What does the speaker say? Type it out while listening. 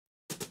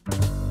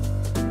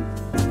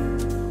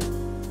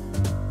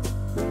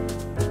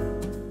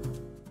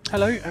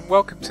Hello and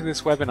welcome to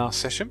this webinar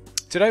session.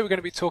 Today we're going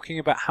to be talking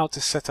about how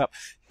to set up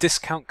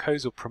discount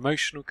codes or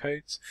promotional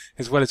codes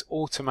as well as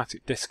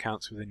automatic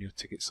discounts within your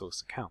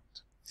TicketSource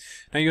account.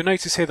 Now you'll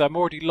notice here that I'm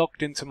already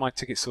logged into my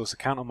TicketSource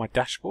account on my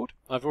dashboard.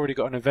 I've already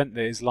got an event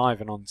that is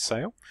live and on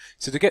sale.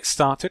 So to get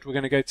started we're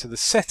going to go to the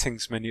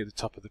settings menu at the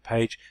top of the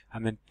page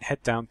and then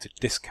head down to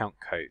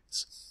discount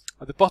codes.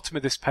 At the bottom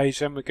of this page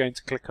then we're going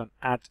to click on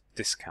add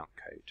discount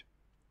code.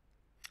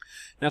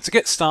 Now to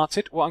get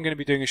started, what I'm going to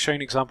be doing is showing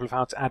an example of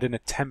how to add in a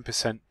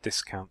 10%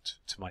 discount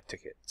to my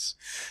tickets.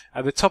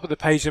 At the top of the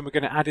page then we're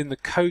going to add in the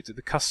code that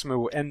the customer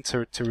will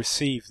enter to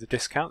receive the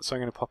discount. So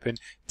I'm going to pop in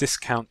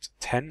discount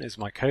 10 as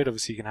my code.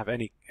 Obviously you can have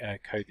any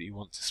code that you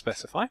want to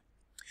specify.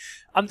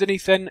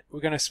 Underneath then we're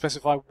going to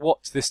specify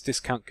what this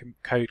discount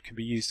code can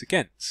be used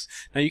against.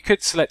 Now you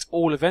could select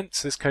all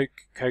events. This code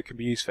can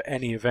be used for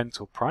any event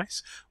or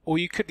price, or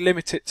you could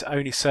limit it to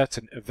only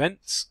certain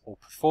events or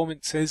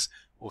performances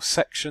or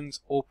sections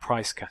or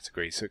price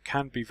categories, so it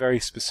can be very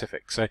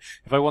specific. So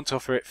if I want to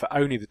offer it for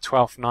only the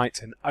 12th night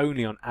and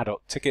only on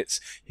adult tickets,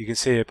 you can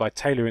see here by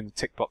tailoring the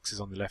tick boxes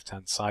on the left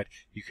hand side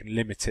you can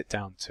limit it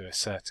down to a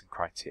certain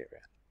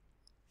criteria.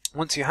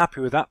 Once you're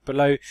happy with that,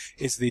 below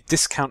is the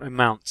discount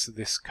amounts that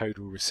this code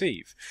will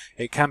receive.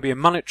 It can be a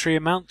monetary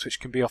amount which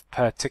can be off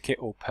per ticket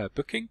or per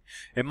booking.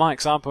 In my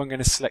example I'm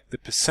going to select the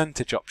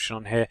percentage option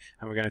on here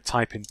and we're going to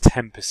type in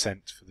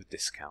 10% for the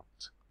discount.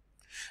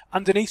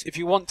 Underneath, if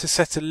you want to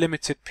set a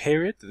limited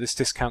period that this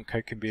discount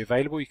code can be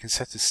available, you can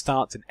set a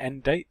start and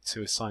end date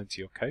to assign to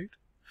your code.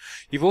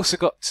 You've also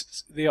got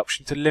the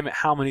option to limit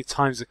how many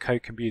times the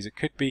code can be used. It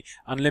could be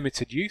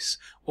unlimited use,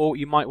 or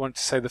you might want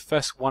to say the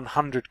first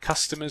 100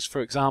 customers,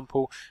 for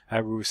example,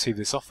 will receive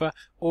this offer,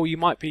 or you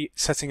might be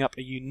setting up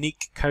a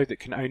unique code that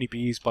can only be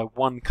used by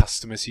one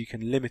customer, so you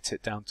can limit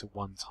it down to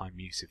one-time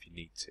use if you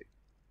need to.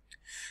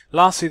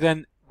 Lastly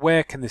then,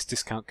 where can this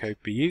discount code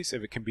be used?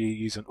 If it can be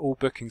used on all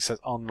bookings, so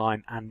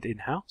online and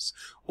in-house,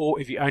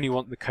 or if you only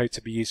want the code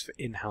to be used for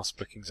in-house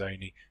bookings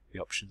only, the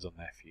options on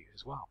there for you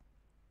as well.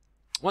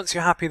 Once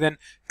you're happy then,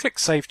 click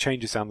Save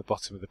Changes down the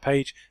bottom of the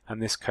page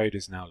and this code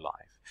is now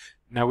live.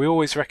 Now we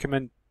always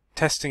recommend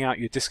testing out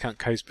your discount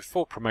codes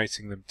before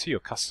promoting them to your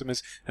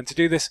customers, and to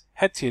do this,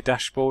 head to your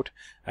dashboard.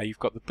 You've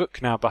got the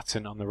Book Now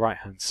button on the right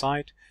hand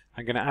side.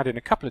 I'm going to add in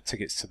a couple of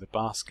tickets to the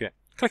basket.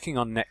 Clicking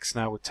on Next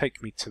now will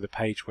take me to the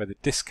page where the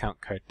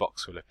discount code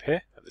box will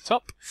appear at the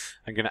top.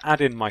 I'm going to add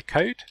in my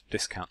code,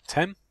 discount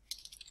 10,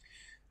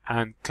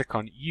 and click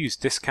on Use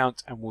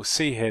Discount, and we'll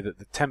see here that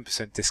the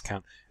 10%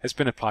 discount has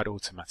been applied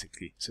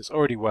automatically. So it's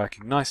already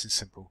working nice and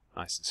simple,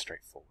 nice and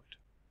straightforward.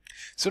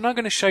 So now I'm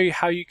going to show you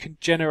how you can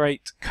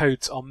generate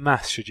codes en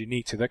masse should you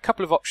need to. There are a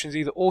couple of options,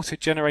 either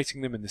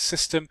auto-generating them in the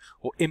system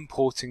or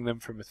importing them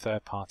from a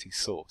third-party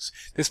source.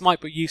 This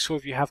might be useful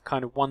if you have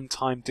kind of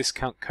one-time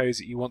discount codes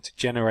that you want to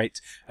generate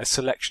a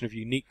selection of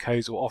unique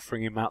codes or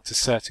offering them out to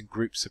certain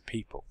groups of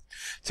people.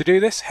 To do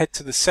this, head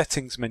to the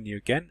Settings menu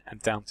again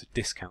and down to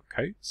Discount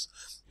Codes.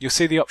 You'll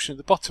see the option at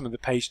the bottom of the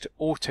page to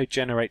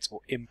auto-generate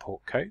or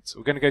import codes.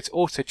 We're going to go to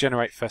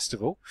auto-generate first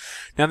of all.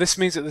 Now this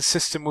means that the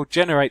system will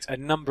generate a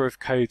number of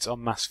codes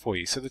en masse for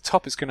you. So the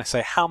top is going to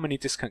say how many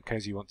discount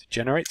codes you want to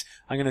generate.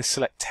 I'm going to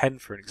select 10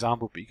 for an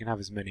example, but you can have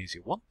as many as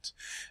you want.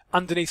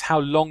 Underneath, how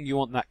long you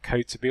want that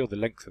code to be, or the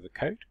length of the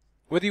code.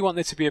 Whether you want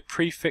there to be a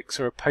prefix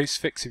or a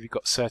postfix if you've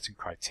got certain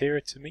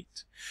criteria to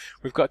meet.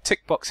 We've got a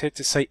tick box here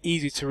to say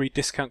easy to read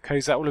discount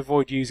codes. That will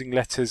avoid using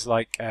letters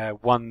like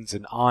ones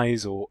and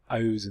I's or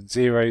O's and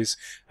zeros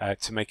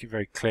to make it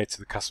very clear to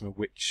the customer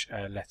which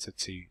letter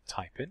to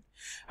type in.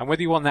 And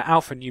whether you want that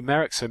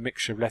alphanumeric, so a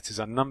mixture of letters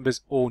and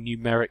numbers, or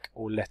numeric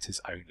or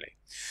letters only.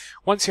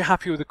 Once you're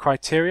happy with the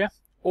criteria,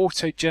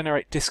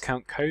 auto-generate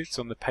discount codes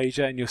on the page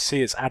there, and you'll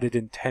see it's added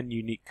in 10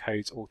 unique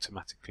codes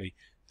automatically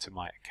to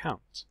my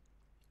account.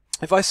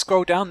 If I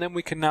scroll down then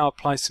we can now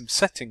apply some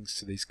settings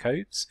to these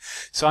codes.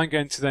 So I'm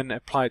going to then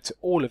apply it to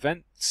all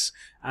events,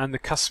 and the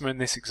customer in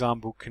this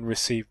example can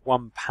receive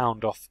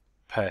 £1 off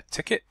per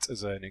ticket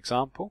as an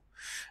example,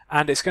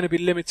 and it's going to be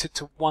limited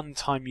to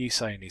one-time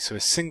use only, so a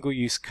single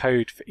use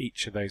code for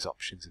each of those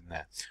options in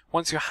there.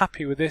 Once you're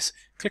happy with this,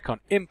 click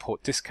on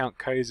Import Discount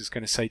Codes. It's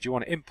going to say do you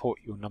want to import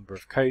your number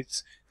of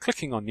codes.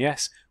 Clicking on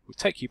Yes will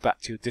take you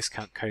back to your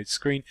discount code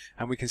screen,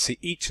 and we can see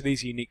each of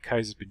these unique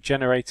codes has been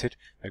generated.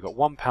 They've got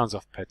 £1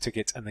 off per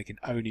ticket and they can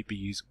only be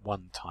used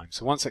one time.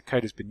 So once that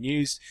code has been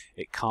used,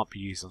 it can't be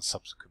used on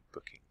subsequent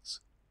bookings.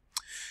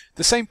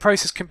 The same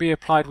process can be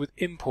applied with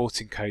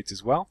importing codes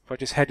as well. If I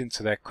just head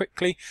into there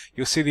quickly,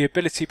 you'll see the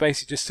ability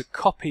basically just to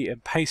copy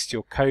and paste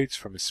your codes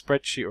from a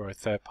spreadsheet or a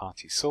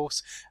third-party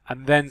source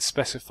and then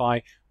specify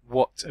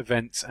what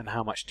events and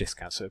how much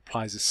discount. So it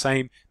applies the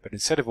same, but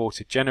instead of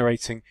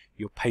auto-generating,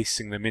 you're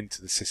pasting them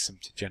into the system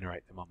to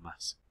generate them en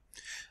masse.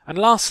 And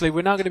lastly,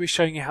 we're now going to be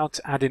showing you how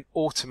to add in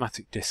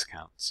automatic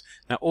discounts.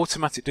 Now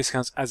automatic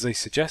discounts, as they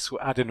suggest,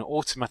 will add in an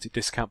automatic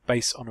discount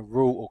based on a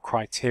rule or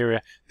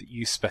criteria that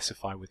you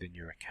specify within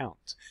your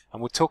account.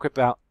 And we'll talk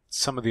about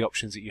some of the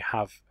options that you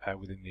have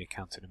within the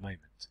account in a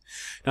moment.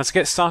 Now to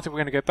get started, we're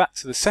going to go back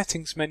to the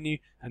Settings menu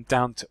and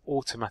down to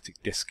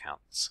Automatic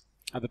Discounts.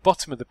 At the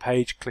bottom of the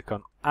page, click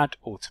on Add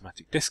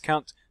Automatic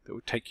Discount. That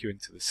will take you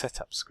into the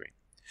setup screen.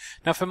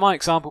 Now for my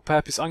example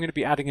purpose, I'm going to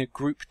be adding a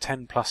group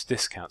 10 plus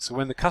discount. So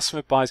when the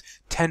customer buys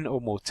 10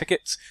 or more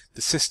tickets,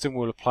 the system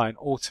will apply an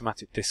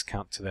automatic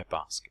discount to their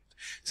basket.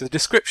 So the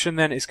description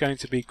then is going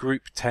to be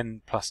group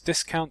 10 plus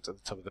discount at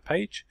the top of the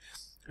page.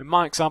 In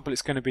my example,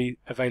 it's going to be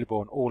available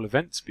on all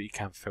events, but you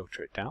can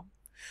filter it down.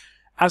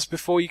 As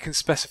before, you can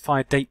specify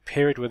a date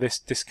period where this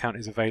discount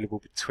is available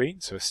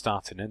between, so a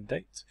start and end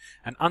date.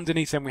 And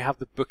underneath them we have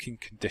the booking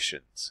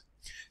conditions.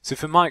 So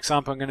for my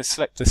example, I'm going to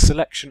select the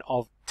selection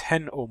of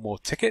 10 or more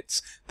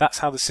tickets. That's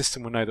how the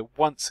system will know that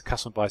once a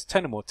customer buys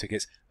 10 or more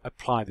tickets,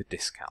 apply the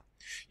discount.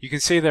 You can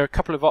see there are a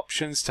couple of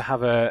options to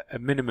have a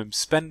minimum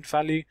spend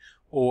value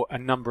or a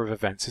number of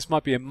events. This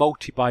might be a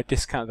multi-buy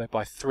discount. They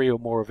buy 3 or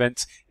more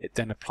events, it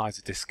then applies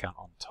a discount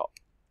on top.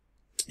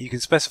 You can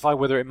specify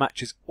whether it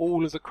matches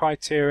all of the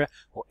criteria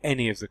or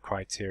any of the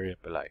criteria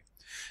below.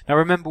 Now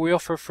remember, we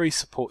offer a free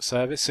support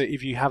service, so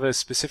if you have a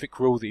specific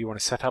rule that you want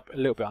to set up, a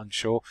little bit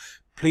unsure,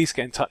 please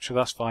get in touch with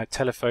us via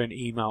telephone,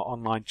 email,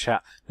 online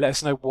chat. Let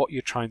us know what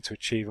you're trying to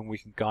achieve and we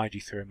can guide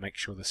you through and make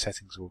sure the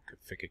settings are all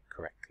configured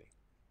correctly.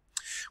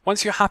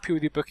 Once you're happy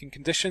with your booking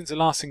conditions, the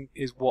last thing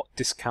is what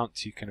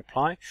discounts you can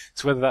apply.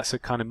 So whether that's a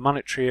kind of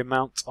monetary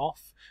amount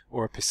off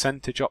or a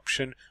percentage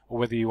option, or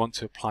whether you want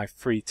to apply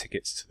free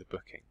tickets to the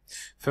booking.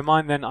 For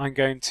mine then, I'm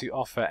going to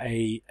offer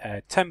a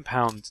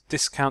 £10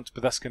 discount,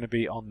 but that's going to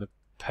be on the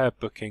per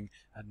booking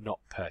and not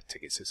per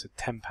ticket. So it's a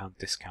 £10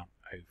 discount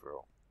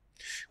overall.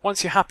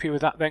 Once you're happy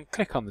with that, then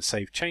click on the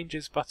Save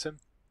Changes button.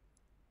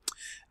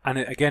 And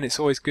again, it's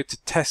always good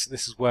to test that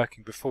this is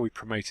working before we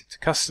promote it to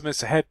customers.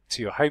 So head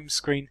to your home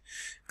screen,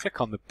 click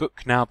on the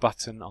Book Now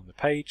button on the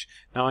page.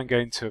 Now I'm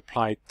going to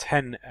apply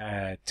 10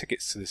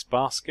 tickets to this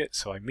basket,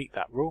 so I meet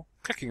that rule.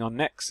 Clicking on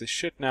Next, this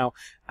should now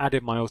add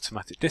in my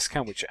automatic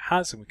discount, which it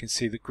has, and we can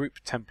see the Group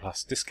 10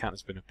 Plus discount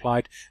has been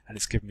applied, and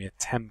it's given me a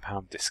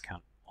 £10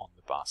 discount on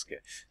the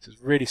basket. So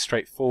it's really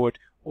straightforward.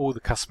 All the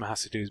customer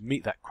has to do is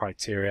meet that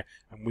criteria,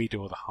 and we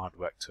do all the hard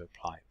work to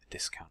apply the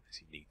discount as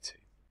you need to.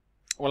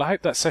 Well, I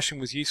hope that session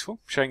was useful,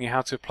 showing you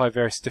how to apply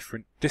various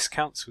different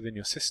discounts within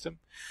your system.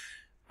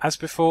 As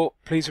before,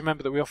 please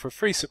remember that we offer a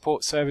free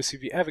support service.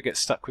 If you ever get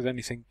stuck with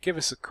anything, give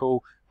us a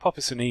call, pop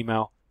us an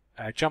email,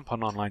 jump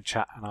on online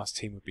chat, and our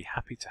team would be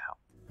happy to help.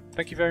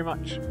 Thank you very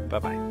much.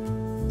 Bye-bye.